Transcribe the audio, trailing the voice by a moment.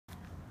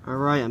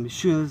Alright, I'm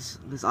shooting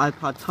this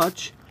iPod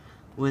Touch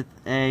with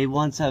a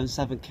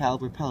 .177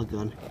 caliber pellet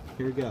gun.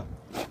 Here we go.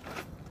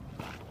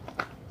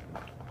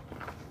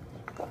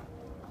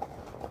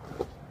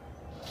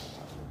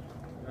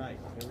 Right,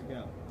 here we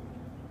go.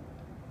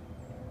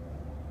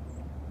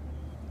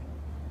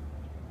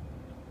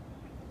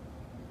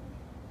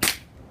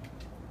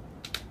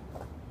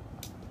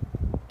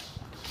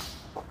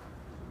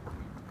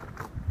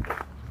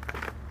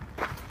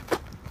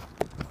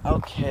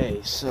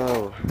 Okay,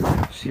 so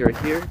see right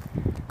here,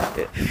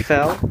 it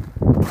fell.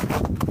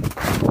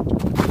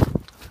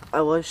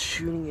 I was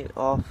shooting it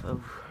off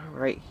of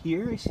right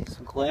here. You see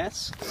some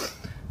glass,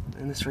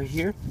 and this right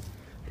here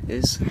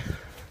is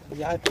the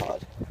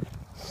iPod.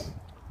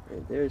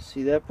 Right there,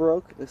 see that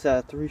broke? This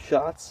out of 3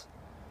 shots.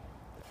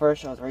 The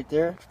first shot is right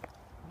there.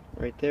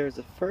 Right there is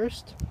the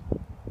first.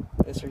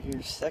 This right here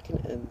is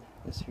second, and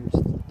this here's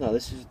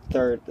this is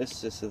third.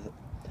 This is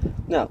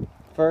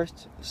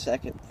first,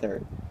 second,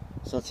 third.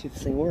 So let's see if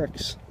this thing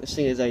works. This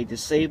thing is a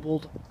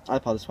disabled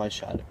iPod, that's why I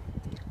shot it.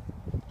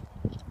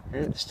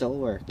 And it still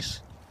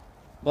works.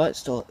 But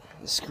still,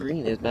 the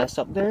screen is messed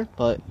up there,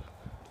 but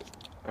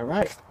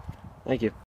alright. Thank you.